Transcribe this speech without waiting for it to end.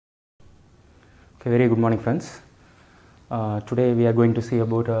Okay, very good morning friends. Today we are going to see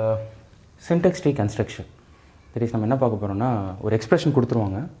about syntax tree construction. That is, நம்ம என்ன பார்க்க போறோம்னா ஒரு expression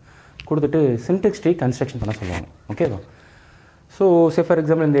கொடுத்துருவாங்க, கொடுத்துட்டு syntax tree construction பண்ண சொல்லுவாங்க. ஓகேவா? ஸோ சே ஃபார்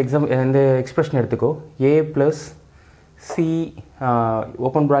எக்ஸாம்பிள் இந்த எக்ஸ்பிரஷன் எடுத்துக்கோ, a plus c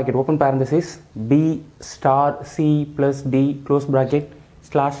open bracket open parenthesis b star c plus d close bracket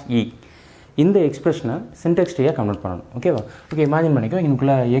slash e. இந்த எக்ஸ்பிரஷனை சின்டெக்ஸ் ட்ரீயாக கன்வெர்ட் பண்ணணும். ஓகேவா? ஓகே, இமேஜின் பண்ணிக்கோ,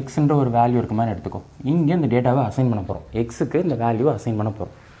 இங்குள்ள எக்ஸ்ன்ற ஒரு வேல்யூ இருக்க மாதிரி எடுத்துக்கோ. இங்கே இந்த டேட்டாவை அசைன் பண்ண போகிறோம், எக்ஸுக்கு இந்த வேல்யூவை அசைன் பண்ண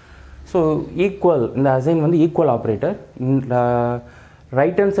போகிறோம். ஸோ ஈக்குவல், இந்த அசைன் வந்து ஈக்குவல் ஆப்ரேட்டர். இந்த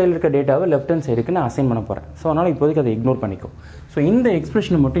ரைட் ஹேண்ட் சைடில் இருக்க டேட்டாவை லெஃப்ட் ஹேண்ட் சைடுக்கு நான் அசைன் பண்ண போகிறேன். ஸோ அதனால் இப்போதைக்கு அதை இக்னோர் பண்ணிக்கோ. ஸோ இந்த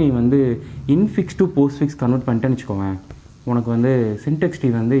எக்ஸ்பிரஷனை மட்டும் நீ வந்து இன்ஃபிக்ஸ் டு போஸ்ட்ஃபிக்ஸ் கன்வெர்ட் பண்ணிட்டேன்னு வச்சுக்கோவேன், உனக்கு வந்து சின்டெக்ஸ்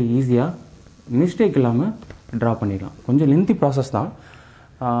ட்ரீ வந்து ஈஸியாக மிஸ்டேக் இல்லாமல் ட்ரா பண்ணிடலாம். கொஞ்சம் லென்த்தி ப்ராசஸ் தான்.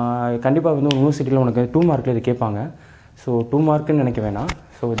 கண்டிப்பாக வந்து யூனிவர்சிட்டியில் உனக்கு 2 மார்க்கில் இது கேட்பாங்க. ஸோ 2 மார்க்குன்னு நினைக்க வேணாம்.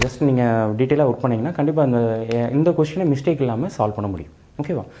 ஸோ ஜஸ்ட் நீங்கள் டீட்டெயிலாக ஒர்க் பண்ணிங்கன்னா கண்டிப்பாக இந்த கொஸ்டினை மிஸ்டேக் இல்லாமல் சால்வ் பண்ண முடியும்.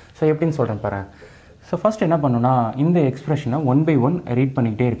 ஓகேவா? ஸோ எப்படின்னு சொல்கிறேன் பாரு. ஸோ ஃபஸ்ட் என்ன பண்ணணும்னா, இந்த எக்ஸ்பிரஷனை 1 by 1 ரீட்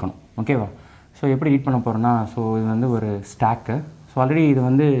பண்ணிக்கிட்டே இருக்கணும். ஓகேவா? ஸோ எப்படி ரீட் பண்ண போகிறோன்னா, ஸோ இது வந்து ஒரு ஸ்டாக்கு. ஸோ ஆல்ரெடி இது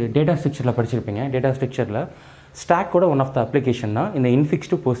வந்து டேட்டா ஸ்ட்ரக்சரில் படிச்சிருப்பீங்க. டேட்டா ஸ்ட்ரக்சரில் ஸ்டாக்கோட ஒன் ஆஃப் த அப்ளிகேஷன் தான் இந்த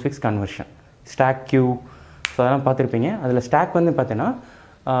infix to postfix conversion, stock Q. So அதெல்லாம் பார்த்துருப்பீங்க. அதில் ஸ்டாக் வந்து பார்த்தீங்கன்னா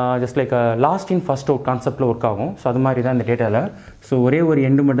just like last in first out கான்செப்டில் ஒர்க் ஆகும். ஸோ அது மாதிரி தான் இந்த டேட்டாவில். ஸோ ஒரே ஒரு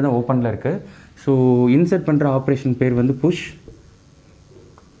எண்டு மட்டும் தான் ஓப்பனில் இருக்குது. ஸோ இன்சர்ட் பண்ணுற ஆப்ரேஷன் பேர் வந்து புஷ்,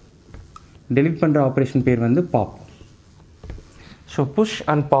 டெலிட் பண்ணுற ஆப்ரேஷன் பேர் வந்து pop. So push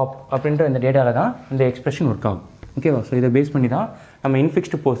and pop அப்படின்ற இந்த டேட்டாவில் தான் இந்த எக்ஸ்பிரஷன் ஒர்க் ஆகும். ஓகேவா? ஸோ இதை பேஸ் பண்ணி தான் நம்ம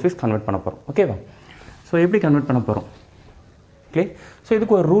இன்ஃபிக்ஸ் டு போஸ்ட்ஃபிக்ஸ் கன்வெர்ட் பண்ண போகிறோம். ஓகேவா? ஸோ எப்படி கன்வெர்ட் பண்ண போகிறோம்? ஓகே, ஸோ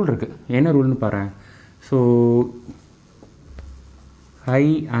இதுக்கு ஒரு ரூல் இருக்குது. என்ன ரூல்னு பாரு. So high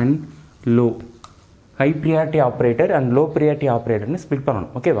and low, high priority operator and low priority ஆப்ரேட்டர்னு split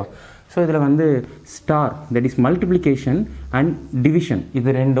பண்ணணும். ஓகேவா? ஸோ இதில் வந்து star, that is multiplication and division,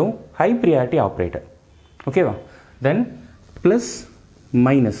 இது ரெண்டும் ஹை ப்ரியாரிட்டி ஆப்ரேட்டர். ஓகேவா? தென் ப்ளஸ்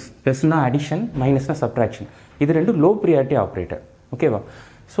மைனஸ், ப்ளஸ்னா அடிஷன், மைனஸ்னா சப்ட்ராக்ஷன், இது ரெண்டும் லோ ப்ரியாரிட்டி ஆப்ரேட்டர். ஓகேவா?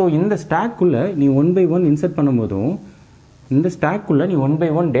 ஸோ இந்த ஸ்டாக்குள்ளே நீ 1 by 1 இன்சர்ட் பண்ணும்போதும், இந்த ஸ்டாக்குள்ளே நீ 1 by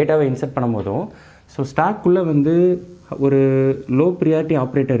 1 டேட்டாவை இன்சர்ட் பண்ணும்போதும், ஸோ ஸ்டாக்குள்ளே வந்து ஒரு லோ ப்ரியாரிட்டி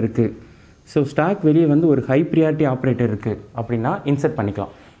ஆப்ரேட்டர் இருக்குது, ஸோ ஸ்டாக் வெளியே வந்து ஒரு ஹை ப்ரியாரிட்டி ஆப்ரேட்டர் இருக்குது அப்படின்னா இன்சர்ட்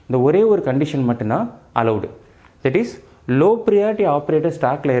பண்ணிக்கலாம். இந்த ஒரே ஒரு கண்டிஷன் மட்டும்தான் allowed. That is low priority operator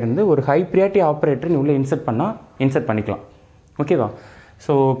ஸ்டாக்கில் இருந்து ஒரு ஹை ப்ரியாரிட்டி ஆப்ரேட்டர் நீ உள்ளே இன்சர்ட் பண்ணிக்கலாம். ஓகேவா?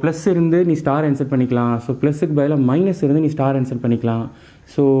 ஸோ ப்ளஸ் இருந்து நீ ஸ்டார் இன்சர்ட் பண்ணிக்கலாம். ஸோ ப்ளஸுக்கு பதிலாக மைனஸ் இருந்து நீ ஸ்டார் இன்சர்ட் பண்ணிக்கலாம்.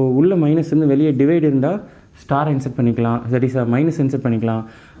 ஸோ உள்ள மைனஸ் இருந்து வெளியே டிவைட் இருந்தால் ஸ்டார் இன்சர்ட் பண்ணிக்கலாம், தட் இஸ் மைனஸ் இன்சர்ட் பண்ணிக்கலாம்.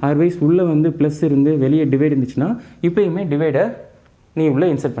 அதர்வைஸ் உள்ளே வந்து ப்ளஸ் இருந்து வெளியே டிவைட் இருந்துச்சுன்னா இப்போயுமே டிவைடை நீ உள்ளே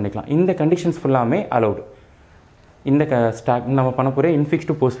இன்சர்ட் பண்ணிக்கலாம். இந்த கண்டிஷன்ஸ் ஃபுல்லாமே அலௌடு இந்த ஸ்டாக் நம்ம பண்ண போகிற இன்ஃபிக்ஸ்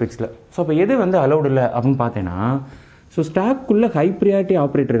டு போஸ்ட்ஃபிக்ஸில். ஸோ அப்போ எது வந்து அலௌடு இல்லை அப்படின்னு பார்த்தேன்னா, ஸோ ஸ்டாக்குள்ளே ஹை ப்ரியாரிட்டி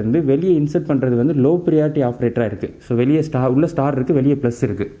ஆப்ரேட்டர் இருந்து வெளியே இன்சர்ட் பண்ணுறது வந்து லோ ப்ரியாரிட்டி ஆப்ரேட்டராக இருக்குது. ஸோ வெளியே உள்ள ஸ்டார் இருக்குது, வெளியே ப்ளஸ்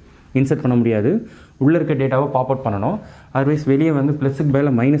இருக்குது, இன்சர்ட் பண்ண முடியாது. உள்ளே இருக்க டேட்டாவை பாப் அவுட் பண்ணணும். அதர்வைஸ் வெளியே வந்து ப்ளஸுக்கு மேலே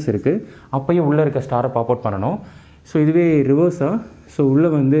மைனஸ் இருக்குது, அப்போயும் உள்ளே இருக்க ஸ்டாரை பாப் அவுட் பண்ணணும். ஸோ இதுவே ரிவர்ஸாக, ஸோ உள்ளே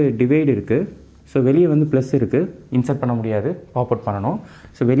வந்து டிவைடு இருக்குது, ஸோ வெளியே வந்து ப்ளஸ் இருக்குது, இன்சர்ட் பண்ண முடியாது, பாப் அவுட் பண்ணணும்.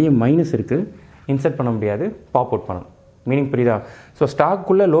 ஸோ வெளியே மைனஸ் இருக்குது, இன்சர்ட் பண்ண முடியாது, பாப் அவுட் பண்ணணும். மீனிங் புரியுதா? ஸோ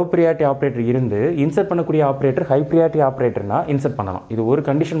ஸ்டாக்குள்ளே லோ ப்ரியாரிட்டி ஆப்ரேட்டர் இருந்து இன்சர்ட் பண்ணக்கூடிய ஆப்ரேட்டர் ஹை ப்ரியாரிட்டி ஆப்ரேட்டர்னா இன்சர்ட் பண்ணலாம். இது ஒரு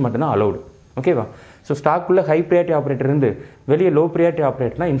கண்டிஷன் மட்டும்தான் அலௌடு. ஓகேவா? ஸோ ஸ்டாக்குள்ளே ஹை ப்ரியாரிட்டி ஆப்ரேட்டர் இருந்து வெளியே லோ ப்ரியாரிட்டி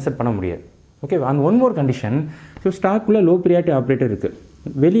ஆப்ரேட்டர்னா இன்சர்ட் பண்ண முடியாது. ஓகேவா? And one more condition, so ஸ்டாக்குள்ளே low priority operator இருக்குது,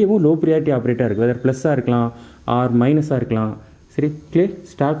 வெளியவும் லோ ப்ரியாரிட்டி ஆப்ரேட்டர் இருக்குது, வெதர் ப்ளஸ்ஸாக இருக்கலாம் ஆர் மைனஸாக இருக்கலாம். சரி, கிளியர்?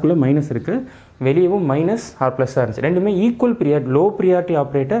 ஸ்டாக்குள்ளே மைனஸ் இருக்குது, வெளியவும் மைனஸ் ஆர் ப்ளஸ்ஸாக இருந்துச்சு, ரெண்டுமே equal priority, low priority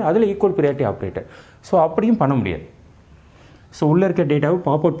operator, அதில் ஈக்குவல் ப்ரியாரிட்டி ஆப்ரேட்டர். ஸோ அப்படியும் பண்ண முடியாது. ஸோ உள்ளே இருக்க டேட்டாவை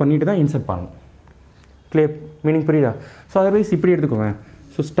பாப் அவுட் பண்ணிட்டு தான் இன்சர்ட் பண்ணணும். கிளியர்? மீனிங் புரியுதா? ஸோ அதர்வைஸ் இப்படி எடுத்துக்கோவேன்.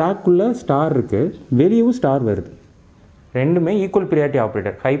 ஸோ ஸ்டாக்குள்ளே ஸ்டார் இருக்குது, வெளியவும் ஸ்டார் வருது, ரெண்டுமே equal priority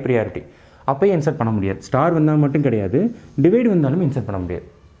operator, high priority, அப்போயும் இன்சர்ட் பண்ண முடியாது. ஸ்டார் வந்தால் மட்டும் கிடையாது, டிவைட் வந்தாலும் இன்சர்ட் பண்ண முடியாது.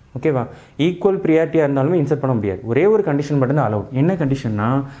 ஓகேவா? ஈக்குவல் ப்ரியாரிட்டியாக இருந்தாலுமே இன்சர்ட் பண்ண முடியாது. ஒரே ஒரு கண்டிஷன் மட்டும்தான் அலௌட். என்ன கண்டிஷன்னா,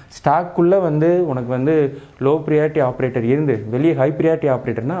 ஸ்டாக்குள்ளே வந்து உனக்கு வந்து லோ ப்ரியாரிட்டி ஆப்ரேட்டர் இருந்து வெளியே ஹை ப்ரியாரிட்டி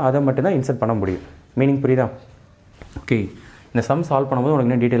ஆப்ரேட்டர்னா அதை மட்டும்தான் இன்சர்ட் பண்ண முடியும். மீனிங் புரியுதா? ஓகே, இந்த சம் சால்வ் பண்ணும்போது உனக்கு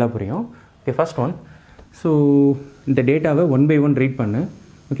இன்னும் டீட்டெயிலாக புரியும். Okay, first one. ஸோ இந்த டேட்டாவை 1 by 1 ரீட் பண்ணு.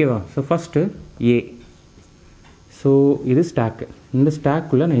 ஓகேவா? So first A. ஸோ இது ஸ்டாக்கு, இந்த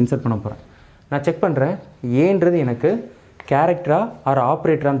ஸ்டாக்குள்ளே நான் இன்சர்ட் பண்ண போகிறேன். நான் செக் பண்ணுறேன், ஏன்றது எனக்கு கேரக்டரா ஆர்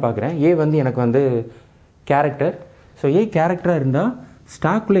ஆப்ரேட்டரான்னு பார்க்குறேன். ஏ வந்து எனக்கு வந்து கேரக்டர். ஸோ ஏ கேரக்டராக இருந்தால்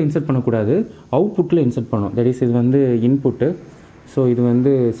ஸ்டாக்குள்ளே இன்சர்ட் பண்ணக்கூடாது, அவுட்புட்டில் இன்சர்ட் பண்ணணும். தட் இஸ் இது வந்து இன்புட்டு, ஸோ இது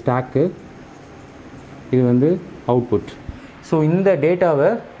வந்து ஸ்டாக்கு, இது வந்து அவுட்புட். ஸோ இந்த டேட்டாவை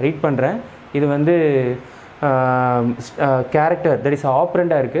ரீட் பண்ணுறேன், இது வந்து கேரக்டர் தட் இஸ்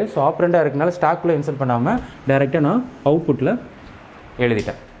ஆப்ரண்டாக இருக்குது. ஸோ ஆப்ரண்டாக இருக்கனால ஸ்டாக்குள்ளே இன்சர்ட் பண்ணாமல் டைரெக்டாக நான் அவுட்புட்டில்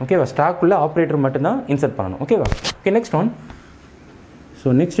எழுதிட்டேன். ஓகேவா? ஸ்டாக்குள்ளே ஆப்ரேட்டர் மட்டும்தான் இன்சர்ட் பண்ணணும். ஓகேவா? Okay, next one.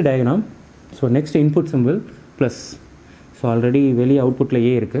 So next diagram. So next input simple plus. So already வெளியே அவுட்புட்டில்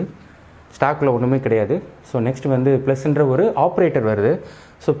ஏ இருக்குது, ஸ்டாக்கில் ஒன்றுமே கிடையாது. ஸோ நெக்ஸ்ட் வந்து ப்ளஸ்ன்ற ஒரு ஆப்ரேட்டர் வருது.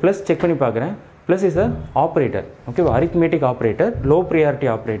 ஸோ ப்ளஸ் செக் பண்ணி பார்க்குறேன். Plus is a operator. ஓகேவா? Arithmetic operator, low priority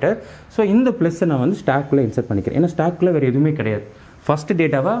operator. So இந்த ப்ளஸ்ஸை நான் வந்து ஸ்டாக்குள்ளே இன்சர்ட் பண்ணிக்கிறேன். ஏன்னா ஸ்டாக்கில் வேறு எதுவுமே கிடையாது, ஃபஸ்ட்டு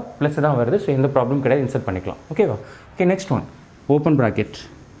டேட்டாவாக ப்ளஸ் தான் வருது. ஸோ எந்த ப்ராப்ளம் கிடையாது, இன்சர்ட் பண்ணிக்கலாம். ஓகேவா? Okay, next one. Open bracket.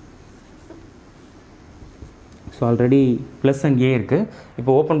 So already plus and ஏ இருக்குது.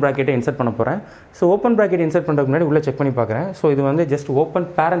 இப்போ ஓப்பன் ப்ராக்கெட்டை இன்சர்ட் பண்ண போகிறேன். ஸோ ஓப்பன் ப்ராக்கெட் இன்சர்ட் பண்ணுறதுக்கு முன்னாடி உள்ளே செக் பண்ணி பார்க்குறேன். ஸோ இது வந்து just open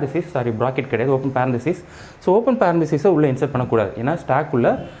parenthesis, sorry bracket கிடையாது, ஓப்பன் பேரந்தசிஸ். ஸோ ஓப்பன் பேரந்தசிஸை உள்ளே இன்சர்ட் பண்ணக்கூடாது, ஏன்னா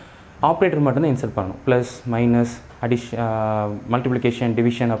ஸ்டாக்குள்ளே ஆப்ரேட்டர் மட்டும்தான் இன்சர்ட் பண்ணணும். ப்ளஸ், மைனஸ், மல்டிப்ளிகேஷன்,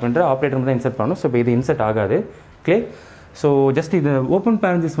 டிவிஷன் அப்படின்ற ஆப்ரேட்டர் மட்டும் தான் இன்சர்ட் பண்ணணும். ஸோ இப்போ இது இன்சர்ட் ஆகாது. கிளியர்? ஸோ ஜஸ்ட் இது ஓப்பன்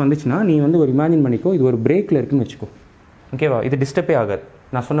பேரந்தசிஸ் வந்துச்சுன்னா நீ வந்து ஒரு இமேஜின் பண்ணிக்கோ, இது ஒரு பிரேக்கில் இருக்குன்னு வச்சுக்கோ. ஓகேவா? இது டிஸ்டர்பே ஆகாது.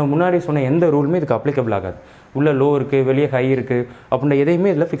 நான் முன்னாடி சொன்ன எந்த ரூலுமே இதுக்கு அப்ளிகபிள் ஆகாது. உள்ளே லோ இருக்குது, வெளியே ஹை இருக்குது அப்படின்ற எதையுமே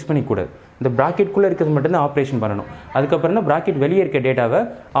இதில் ஃபிக்ஸ் பண்ணிக்கூடாது. இந்த ப்ராக்கெட்குள்ளே இருக்கிறது மட்டும்தான் ஆப்ரேஷன் பண்ணணும். அதுக்கப்புறம் தான் ப்ராக்கெட் வெளியே இருக்க டேட்டாவை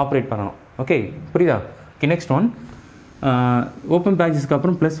ஆப்ரேட் பண்ணணும். ஓகே, புரியுதா? Okay, next one. ஓப்பன் பேரந்தசிஸ்க்கு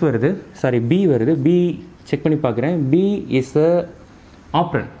அப்புறம் ப்ளஸ் வருது, சாரி பி வருது. பி செக் பண்ணி பார்க்குறேன். B is a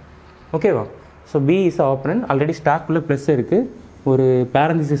operand. ஓகேவா? So B is a operand. Already ஸ்டாக்குள்ளே plus இருக்குது, ஒரு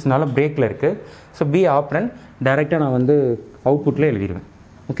பேரந்தசிஸ்னால பிரேக்கில் இருக்குது. So B operand. டைரெக்டாக நான் வந்து அவுட்புட்டில் எழுதிடுவேன்.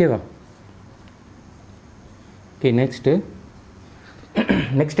 ஓகேவா? Okay, next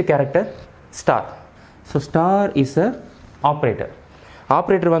character star. So star is a operator.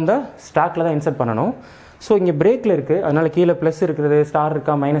 Operator வந்தால் ஸ்டாக்கில் தான் இன்சர்ட் பண்ணணும். ஸோ இங்கே பிரேக்கில் இருக்குது, அதனால் கீழே ப்ளஸ் இருக்கிறது, ஸ்டார்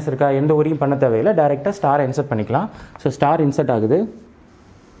இருக்கா மைனஸ் இருக்கா எந்த ஒரியும் பண்ண தேவையில்லை, டைரெக்டாக ஸ்டாரை இன்சர்ட் பண்ணிக்கலாம். ஸோ ஸ்டார் இன்சர்ட் ஆகுது.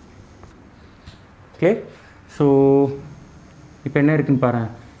 ஓகே, ஸோ இப்போ என்ன இருக்குதுன்னு பாரு.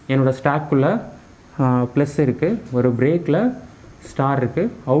 என்னோடய ஸ்டாக்குள்ளே ப்ளஸ் இருக்குது, ஒரு பிரேக்கில் ஸ்டார்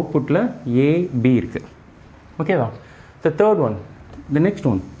இருக்குது, அவுட்புட்டில் ஏபி இருக்குது. ஓகேவா? The third one, the next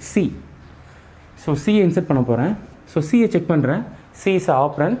one C. So சியை insert பண்ண போகிறேன். ஸோ சியை செக் பண்ணுறேன். C is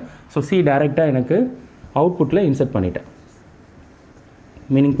operand. So C டைரெக்டாக எனக்கு அவுட்புட்டில் இன்சர்ட் பண்ணிட்டேன்.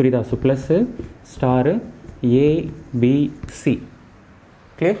 மீனிங் புரியுதா? So plus, star, ABC.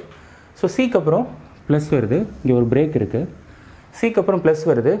 Clear? So சிக்கு அப்புறம் ப்ளஸ் வருது, இங்கே ஒரு பிரேக் இருக்குது. சிக்கு அப்புறம் ப்ளஸ்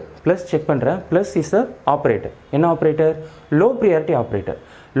வருது, ப்ளஸ் செக் பண்ணுறேன். Plus is a operator. என்ன operator? Low priority operator.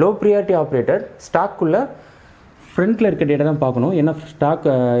 Low priority operator ஸ்டாக்குள்ளே ஃப்ரண்ட்டில் இருக்க டேட்டா தான் பார்க்கணும். ஏன்னா ஸ்டாக்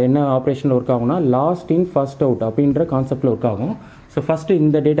என்ன ஆப்ரேஷனில் ஒர்க் ஆகும்னா லாஸ்ட் இன் ஃபர்ஸ்ட் அவுட் அப்படின்ற கான்செப்டில் ஒர்க் ஆகும். ஸோ ஃபஸ்ட்டு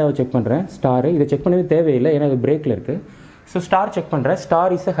இந்த டேட்டாவை செக் பண்ணுறேன், ஸ்டாரு. இதை செக் பண்ணவே தேவையில்லை, ஏன்னா இது பிரேக்கில் இருக்குது. ஸோ ஸ்டார் செக் பண்ணுறேன்.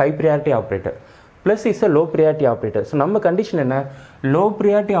 Star is a high priority operator. Plus is a low priority operator. So நம்ம கண்டிஷன் என்ன? லோ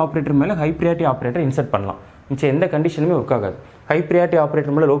ப்ரியாரிட்டி ஆப்ரேட்டர் மேலே ஹை ப்ரியாரிட்டி ஆப்ரேட்டர் இன்சர்ட் பண்ணலாம். மிச்சம் எந்த கண்டிஷனுமே ஒர்க் ஆகாது. ஹை ப்ரியாரிட்டி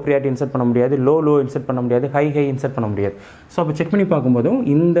ஆப்ரேட்டர் மேலே லோ ப்ரியாரிட்டி இன்சர்ட் பண்ண முடியாது, லோ இன்சர்ட் பண்ண முடியாது, ஹை இன்சர்ட் பண்ண முடியாது. ஸோ அப்போ செக் பண்ணி பார்க்கும்போதும்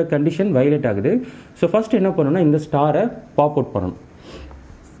இந்த கண்டிஷன் வயலேட் ஆகுது. ஸோ ஃபஸ்ட் என்ன பண்ணணும்னா இந்த ஸ்டாரை பாப் அவுட் பண்ணணும்.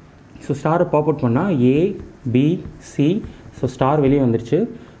 ஸோ ஸ்டாரை பாப் அவுட் பண்ணால் ஏ, பி, சி. ஸோ ஸ்டார் வெளியே வந்துருச்சு,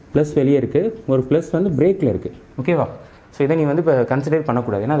 ப்ளஸ் வெளியே இருக்குது, ஒரு ப்ளஸ் வந்து பிரேக்கில் இருக்குது. ஓகேவா? ஸோ இதை நீ வந்து இப்போ கன்சிடர்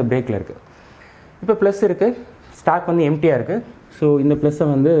பண்ணக்கூடாது, ஏன்னா அது பிரேக்கில் இருக்குது. இப்போ ப்ளஸ் இருக்குது, ஸ்டாக் வந்து எம்டியாக இருக்குது. ஸோ இந்த ப்ளஸ்ஸை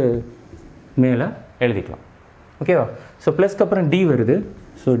வந்து மேலே எழுதிக்கலாம். ஓகேவா? ஸோ ப்ளஸ்க்கு அப்புறம் டி வருது.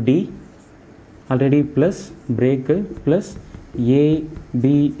 So D already plus brake plus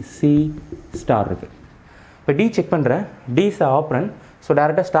ABC star இருக்குது. இப்போ டி செக் பண்ணுறேன். D is operand. ஸோ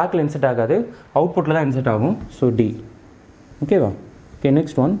டேரெக்டாக ஸ்டாக்கில் இன்சர்ட் ஆகாது, அவுட்புட்டில் தான் இன்சர்ட் ஆகும். So D. ஓகேவா? Okay,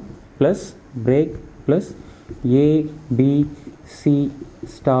 next one plus break plus ABC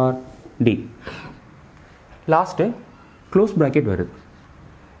star D. Last close bracket வருது.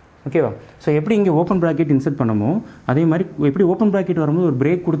 ஓகேவா? ஸோ எப்படி இங்கே ஓப்பன் ப்ராக்கெட் இன்சர்ட் பண்ணமோ அதே மாதிரி எப்படி ஓப்பன் ப்ராக்கெட் வரும்போது ஒரு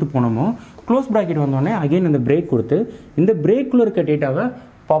பிரேக் கொடுத்து போனோமோ, க்ளோஸ் ப்ராக்கெட் வந்தோடனே அகைன் அந்த பிரேக் கொடுத்து இந்த பிரேக்குள்ளே இருக்க டேட்டாவை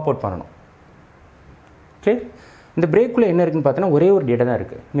பாப் அவுட் பண்ணணும். சரி, இந்த பிரேக்குள்ளே என்ன இருக்குன்னு பார்த்தோன்னா ஒரே ஒரு டேட்டா தான்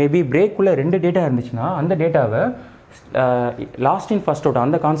இருக்குது. மேபி பிரேக்குள்ளே 2 டேட்டா இருந்துச்சுன்னா அந்த டேட்டாவை லாஸ்ட் இன் ஃபர்ஸ்ட் அவுட்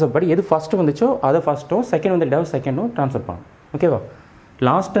அந்த கான்செப்ட் படி எது ஃபஸ்ட்டு வந்துச்சோ அதை ஃபஸ்ட்டும், செகண்ட் வந்து டேட்டாவை செகண்டும் ட்ரான்ஸ்ஃபர் பண்ணணும். ஓகேவா?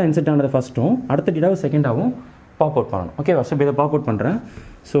 லாஸ்ட்டாக இன்சர்ட் ஆனதை ஃபஸ்ட்டும், அடுத்த டேட்டாவை செகண்டாகவும் பாப் அவுட் பண்ணணும். ஓகேவா? ஸோ இப்போ இதை பாப் அவுட் பண்ணுறேன்.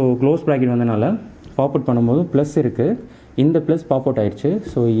 ஸோ க்ளோஸ் ப்ராக்கெட் வந்தனால பாப் அவுட் பண்ணும்போது ப்ளஸ் இருக்குது, இந்த ப்ளஸ் பாப் அவுட் ஆயிடுச்சு.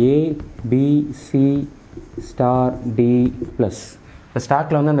 So ABC star D plus. இந்த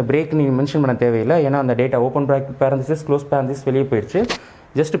ஸ்டாக்கில் வந்து அந்த பிரேக் நீங்கள் மென்ஷன் பண்ண தேவையில்லை, ஏன்னா அந்த data open bracket parenthesis close parenthesis வெளியே போயிடுச்சு,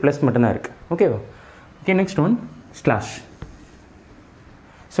 ஜஸ்ட் ப்ளஸ் மட்டும்தான் இருக்குது. ஓகேவா? Okay, next one slash.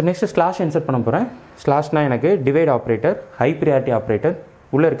 So next slash insert பண்ண போகிறேன். ஸ்லாஷ்னால் எனக்கு divide operator, high priority operator,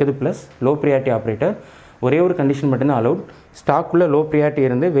 உள்ளே இருக்கிறது ப்ளஸ் லோ ப்ரியாரிட்டி ஆப்ரேட்டர், ஒரே ஒரு கண்டிஷன் மட்டும்தான் அலௌட். ஸ்டாக்குள்ளே லோ ப்ரியாரிட்டி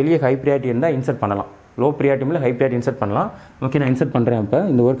இருந்து வெளியே ஹை ப்ரியாரிட்டி இருந்தால் இன்சர்ட் பண்ணலாம். லோ ப்ரியாரிட்டி மேலே ஹை ப்ரியாரிட்டி இன்சர்ட் பண்ணலாம். ஓகே, நான் இன்சர்ட் பண்ணுறேன். அப்போ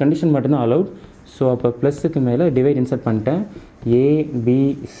இந்த ஒரு கண்டிஷன் மட்டும்தான் அலௌட். ஸோ அப்போ ப்ளஸுக்கு மேலே டிவைட் இன்சர்ட் பண்ணிட்டேன். ஏ B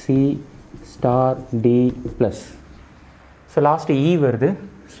C star D plus. So last இ வருது.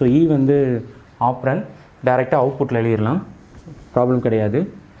 ஸோ இ வந்து ஆப்ரன், டைரெக்டாக அவுட்புட்டில் எழுதிடலாம், ப்ராப்ளம் கிடையாது.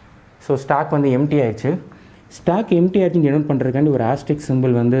 ஸோ ஸ்டாக் வந்து எம்டி ஆயிடுச்சு. ஸ்டாக் எம்டி ஆயிடுச்சுன்னு டெனோட் பண்ணுறதுக்காண்டி ஒரு ஆஸ்ட்ரிக்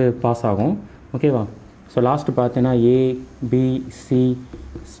சிம்பிள் வந்து பாஸ் ஆகும். ஓகேவா? ஸோ லாஸ்ட்டு பார்த்தீங்கன்னா ஏ B C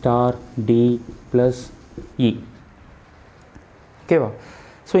star D plus இ. ஓகேவா?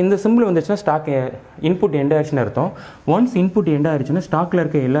 ஸோ இந்த சிம்பிள் வந்துச்சுன்னா ஸ்டாக் இன்புட் எண்ட் ஆயிடுச்சுன்னு அர்த்தம். ஒன்ஸ் இன்புட் எண்ட் ஆயிடுச்சுன்னா ஸ்டாக்கில்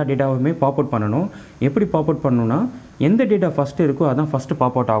இருக்க எல்லா டேட்டாவுமே பாப் அவுட் பண்ணணும். எப்படி பாப் அவுட் பண்ணணும்னா, எந்த டேட்டா ஃபஸ்ட்டு இருக்கோ அதான் ஃபஸ்ட்டு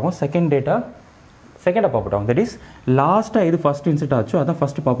பாப் அவுட் ஆகும். செகண்ட் டேட்டா செகண்டாக பாப் அவுட் ஆகும். தட் இஸ் லாஸ்ட்டாக எது ஃபஸ்ட்டு இன்சர்ட் ஆச்சோ அதான்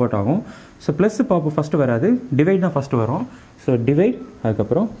ஃபஸ்ட்டு பாப் அவுட் ஆகும். ஸோ ப்ளஸ் பாப்பு ஃபஸ்ட்டு வராது, டிவைட் தான் ஃபஸ்ட்டு வரும். ஸோ டிவைட்,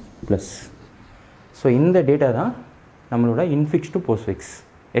 அதுக்கப்புறம் ப்ளஸ். ஸோ இந்த டேட்டா தான் நம்மளோட infix to postfix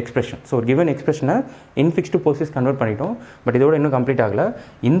expression. So ஒரு கிவன் எக்ஸ்பிரஷனை இன்ஃபிக்ஸ் டு போஸ்ட்ஃபிக்ஸ் கன்வெர்ட் பண்ணிட்டோம். பட் இதோட இன்னும் கம்ப்ளீட் ஆகலை.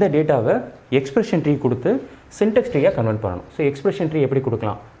 இந்த டேட்டாவை எக்ஸ்பிரஷன் ட்ரீ கொடுத்து சின்டெக்ஸ் ட்ரீயாக கன்வெர்ட் பண்ணணும். ஸோ எக்ஸ்பிரஷன் ட்ரீ எப்படி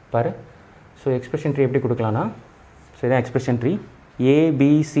கொடுக்கலாம் பாரு. ஸோ எக்ஸ்பிரஷன் ட்ரீ எப்படி கொடுக்கலாம்னா, ஸோ இதான் எக்ஸ்பிரஷன் ட்ரீ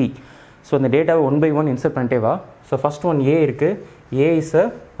ஏபிசி. ஸோ இந்த டேட்டாவை 1 by 1 இன்சர்ட் பண்ணிட்டே வா. ஸோ ஃபஸ்ட் ஒன் ஏ இருக்குது. ஏ is a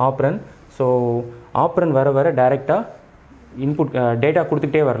operant. So operant வர வர டைரெக்டாக இன்புட் டேட்டா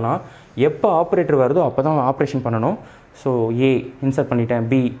கொடுத்துக்கிட்டே வரலாம். எப்போ ஆப்ரேட்டர் வருதோ அப்போ தான் ஆப்ரேஷன் பண்ணணும். ஸோ ஏ இன்சர்ட் பண்ணிட்டேன்,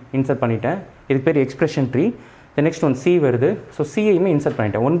 பி இன்சர்ட் பண்ணிட்டேன். இதுக்கு பேர் expression tree. The next one C வருது. ஸோ சிஐயுமே இன்சர்ட்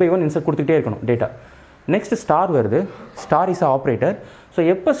பண்ணிட்டேன். 1 by 1 இன்சர்ட் கொடுத்துக்கிட்டே இருக்கணும் டேட்டா. நெக்ஸ்ட் ஸ்டார் வருது. Star is operator. ஸோ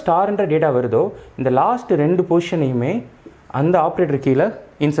எப்போ ஸ்டார்ன்ற டேட்டா வருதோ இந்த லாஸ்ட் 2 பொசிஷனையுமே அந்த ஆப்ரேட்டர் கீழே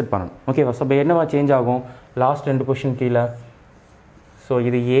இன்சர்ட் பண்ணணும். ஓகேவா? ஸோ இப்போ என்னவா சேஞ்ச் ஆகும் லாஸ்ட் 2 பொசிஷன் கீழே? ஸோ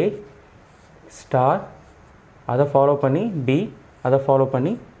இது ஏ ஸ்டார், அதை ஃபாலோ பண்ணி பி, அதை ஃபாலோ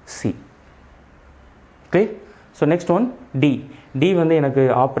பண்ணி C. Okay. So next one D. D வந்து எனக்கு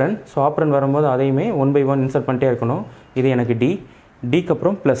ஆப்ரன். ஸோ ஆப்ரன் வரும்போது அதையுமே 1 by 1 இன்சர்ட் பண்ணிட்டே இருக்கணும். இது எனக்கு டி. டிக்கு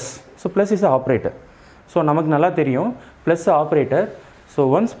அப்புறம் plus. So plus is operator. So நமக்கு நல்லா தெரியும் plus operator. So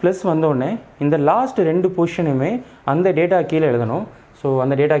once plus வந்தோடனே இந்த லாஸ்ட் 2 பொசிஷனுமே அந்த டேட்டா கீழே எழுதணும். ஸோ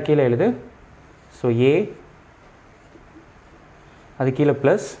அந்த டேட்டா கீழே எழுது. ஸோ ஏ, அது கீழே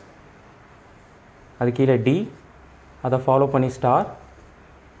ப்ளஸ், அது கீழே டி, அதை ஃபாலோ பண்ணி ஸ்டார்,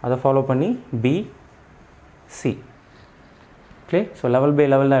 அதை ஃபாலோ பண்ணி B, C. Okay. So level by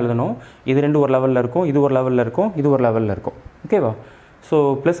level தான் எழுதணும். இது 2 ஒரு லெவலில் இருக்கும், இது ஒரு லெவலில் இருக்கும், இது ஒரு லெவலில் இருக்கும். ஓகேவா? ஸோ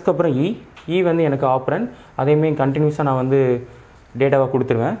ப்ளஸ்க்கு அப்புறம் இ. இ வந்து எனக்கு ஆப்ரன். அதையுமே கண்டினியூஸாக நான் வந்து டேட்டாவை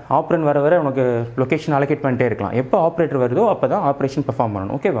கொடுத்துருவேன். ஆப்ரன் வர வர உனக்கு லொக்கேஷன் அலோகேட் பண்ணிட்டே இருக்கலாம். எப்போ ஆப்ரேட்டர் வருதோ அப்போ தான் ஆப்ரேஷன் பெர்ஃபார்ம்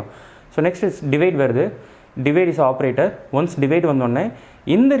பண்ணணும். ஓகேவா? ஸோ நெக்ஸ்ட் இஸ் டிவைட் வருது. Divide is operator. Once divide வந்தோடனே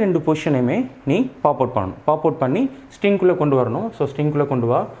இந்த 2 பொசிஷனையுமே நீ பாப் அவுட் பண்ணணும். பாப் அவுட் பண்ணி ஸ்ட்ரிங்குள்ளே கொண்டு வரணும். ஸோ ஸ்ட்ரிங்குள்ளே கொண்டு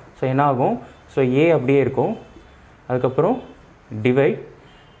வா. ஸோ என்ன ஆகும்? ஸோ ஏ அப்படியே இருக்கும். அதுக்கப்புறம் டிவைட்,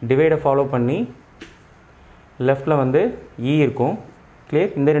 டிவைடை ஃபாலோ பண்ணி லெஃப்டில் வந்து இ இருக்கும்.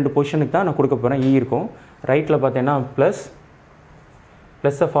 கிளியர்? இந்த 2 பொசிஷனுக்கு தான் நான் கொடுக்க போகிறேன். இ இருக்கும். ரைட்டில் பார்த்தீங்கன்னா ப்ளஸ்,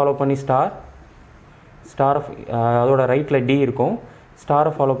 ப்ளஸ்ஸை ஃபாலோ பண்ணி ஸ்டார், ஸ்டாரை அதோட ரைட்டில் டி இருக்கும்.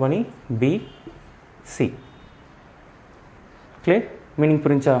 ஸ்டாரை ஃபாலோ பண்ணி பி, சி. கிளியர்? மீனிங்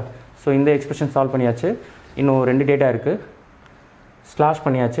புரிஞ்சா? ஸோ இந்த எக்ஸ்பிரஷன் சால்வ் பண்ணியாச்சு. இன்னும் 2 டேட்டா இருக்குது. ஸ்லாஷ்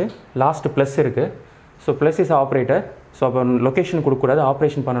பண்ணியாச்சு. லாஸ்ட் ப்ளஸ் இருக்குது. So plus is operator. So அப்போ லொக்கேஷன் கொடுக்கக்கூடாது,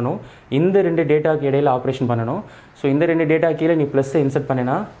 ஆப்ரேஷன் பண்ணணும். இந்த 2 டேட்டாக்கு இடையில் ஆப்ரேஷன் பண்ணணும். ஸோ இந்த 2 டேட்டா கீழே நீ ப்ளஸ்ஸை இன்சர்ட்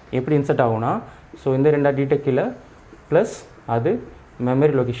பண்ணினா எப்படி இன்சர்ட் ஆகும்னா, ஸோ இந்த 2 டேட்டா கீழே ப்ளஸ், அது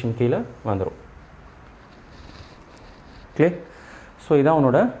மெமரி லொக்கேஷன் கீழே வந்துடும். கிளியர்? ஸோ இதான்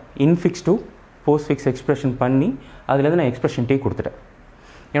உன்னோட இன்ஃபிக்ஸ் டு போஸ்ட்ஃபிக்ஸ் எக்ஸ்பிரஷன் பண்ணி அதுலேருந்து நான் எக்ஸ்பிரஷன் டி கொடுத்துட்டேன்.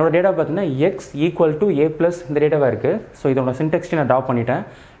 என்னோடய டேட்டா பார்த்தீங்கன்னா X equal to A plus இந்த டேட்டாவாக இருக்குது. ஸோ இதோட சின்டெக்ஸ்டி நான் ட்ரா பண்ணிட்டேன்.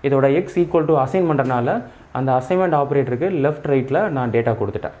 இதோட எக்ஸ் ஈக்குவல் டு அசைன் பண்ணுறதுனால அந்த அசைன்மெண்ட் ஆப்ரேட்டருக்கு லெஃப்ட் ரைட்டில் நான் டேட்டா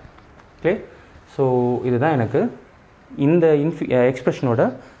கொடுத்துட்டேன். ஓகே. ஸோ இதுதான் எனக்கு இந்த எக்ஸ்பிரஷனோட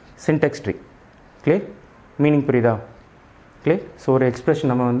சின்டெக்ஸ் ட்ரீ. கிளியர்? மீனிங் புரியுதா? கிளியர்? ஸோ ஒரு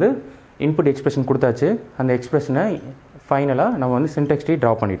எக்ஸ்பிரஷன் நம்ம வந்து இன்புட் எக்ஸ்பிரஷன் கொடுத்தாச்சு. அந்த எக்ஸ்பிரஷனை ஃபைனலாக நம்ம வந்து சின்டெக்ஸ் ட்ரீ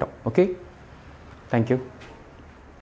ட்ரா பண்ணிட்டோம். ஓகே. தேங்க்யூ.